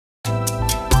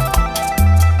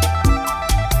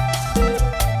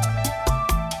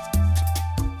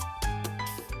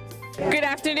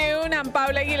afternoon. I'm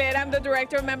Paula Aguilera. I'm the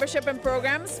Director of Membership and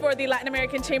Programs for the Latin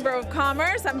American Chamber of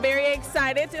Commerce. I'm very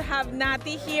excited to have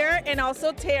Nati here and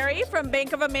also Terry from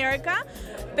Bank of America.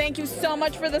 Thank you so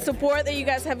much for the support that you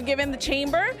guys have given the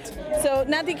Chamber. So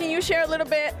Nati, can you share a little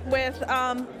bit with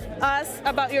us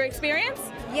about your experience?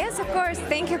 Yes, of course.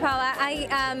 Thank you, Paula.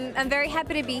 I'm very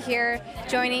happy to be here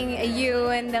joining you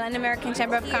and the Latin American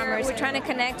Chamber of Commerce. We're trying to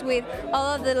connect with all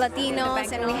of the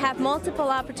Latinos, and we have multiple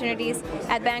opportunities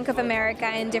at Bank of America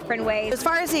in different ways. As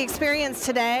far as the experience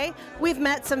today, we've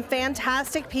met some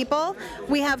fantastic people.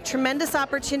 We have tremendous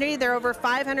opportunity. There are over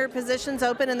 500 positions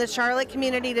open in the Charlotte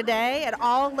community today at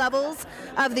all levels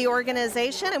of the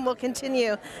organization, and we'll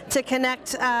continue to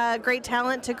connect great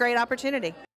talent to great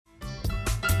opportunity.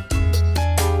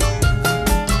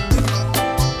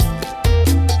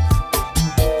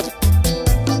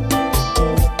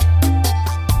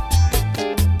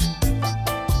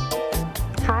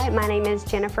 My name is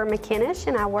Jennifer McKinnish,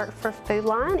 and I work for Food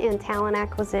Line in talent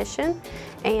acquisition.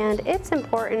 And it's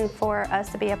important for us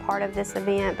to be a part of this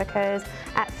event because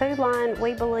at Food Line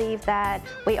we believe that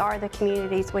we are the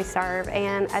communities we serve,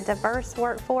 and a diverse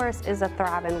workforce is a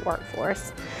thriving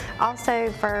workforce. Also,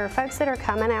 for folks that are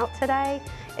coming out today,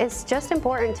 it's just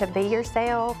important to be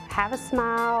yourself, have a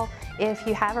smile. If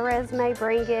you have a resume,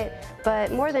 bring it.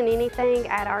 But more than anything,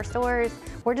 at our stores,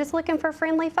 we're just looking for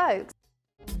friendly folks.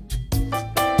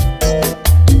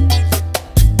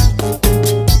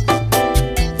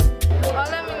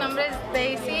 Hola, mi nombre es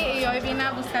Daisy y hoy vine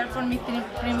a buscar por mi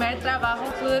primer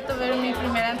trabajo. Pude tener mi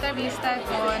primera entrevista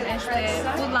con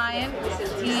Food Lion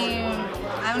y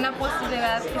hay una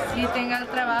posibilidad que sí tenga el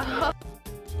trabajo.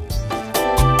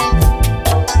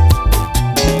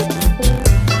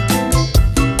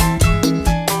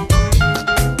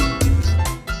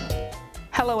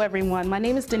 Hello everyone, my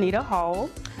name is Danita Hall.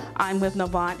 I'm with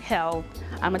Novant Health.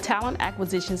 I'm a talent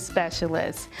acquisition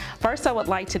specialist. First, I would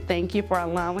like to thank you for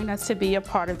allowing us to be a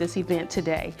part of this event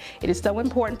today. It is so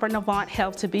important for Novant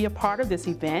Health to be a part of this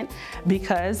event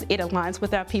because it aligns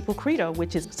with our People Credo,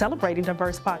 which is celebrating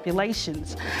diverse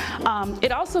populations.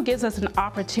 It also gives us an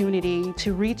opportunity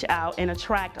to reach out and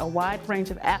attract a wide range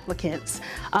of applicants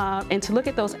and to look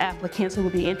at those applicants who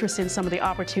will be interested in some of the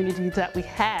opportunities that we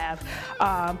have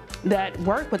that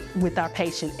work with our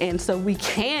patient, and so we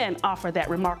can offer that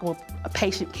remarkable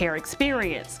patient care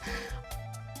experience.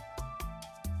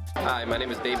 Hi, my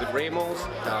name is David Ramos.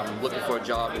 I'm looking for a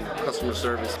job in customer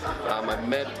service. I've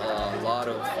met a lot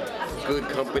of good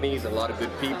companies, a lot of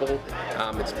good people.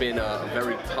 It's been a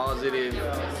very positive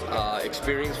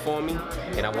experience for me,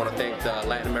 and I want to thank the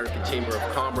Latin American Chamber of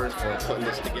Commerce for putting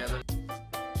this together.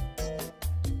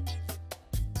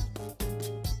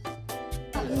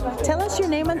 Tell us your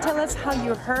name and tell us how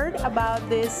you heard about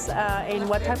this and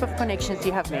what type of connections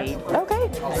you have made. Okay,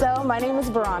 so my name is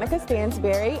Veronica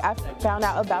Stansberry. I found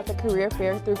out about the career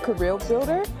fair through Career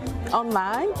Builder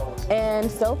online, and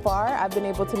so far I've been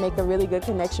able to make a really good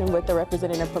connection with the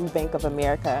representative from Bank of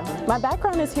America. My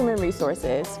background is human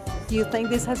resources. Do you think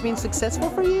this has been successful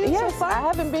for you? Yes, so far? I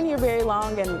haven't been here very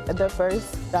long, and the first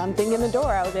thing in the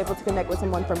door, I was able to connect with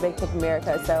someone from Bank of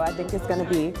America, so I think it's going to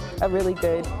be a really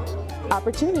good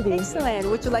opportunity. Excellent.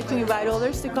 Would you like to invite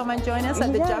others to come and join us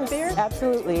at the job fair?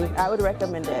 Absolutely. I would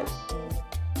recommend it.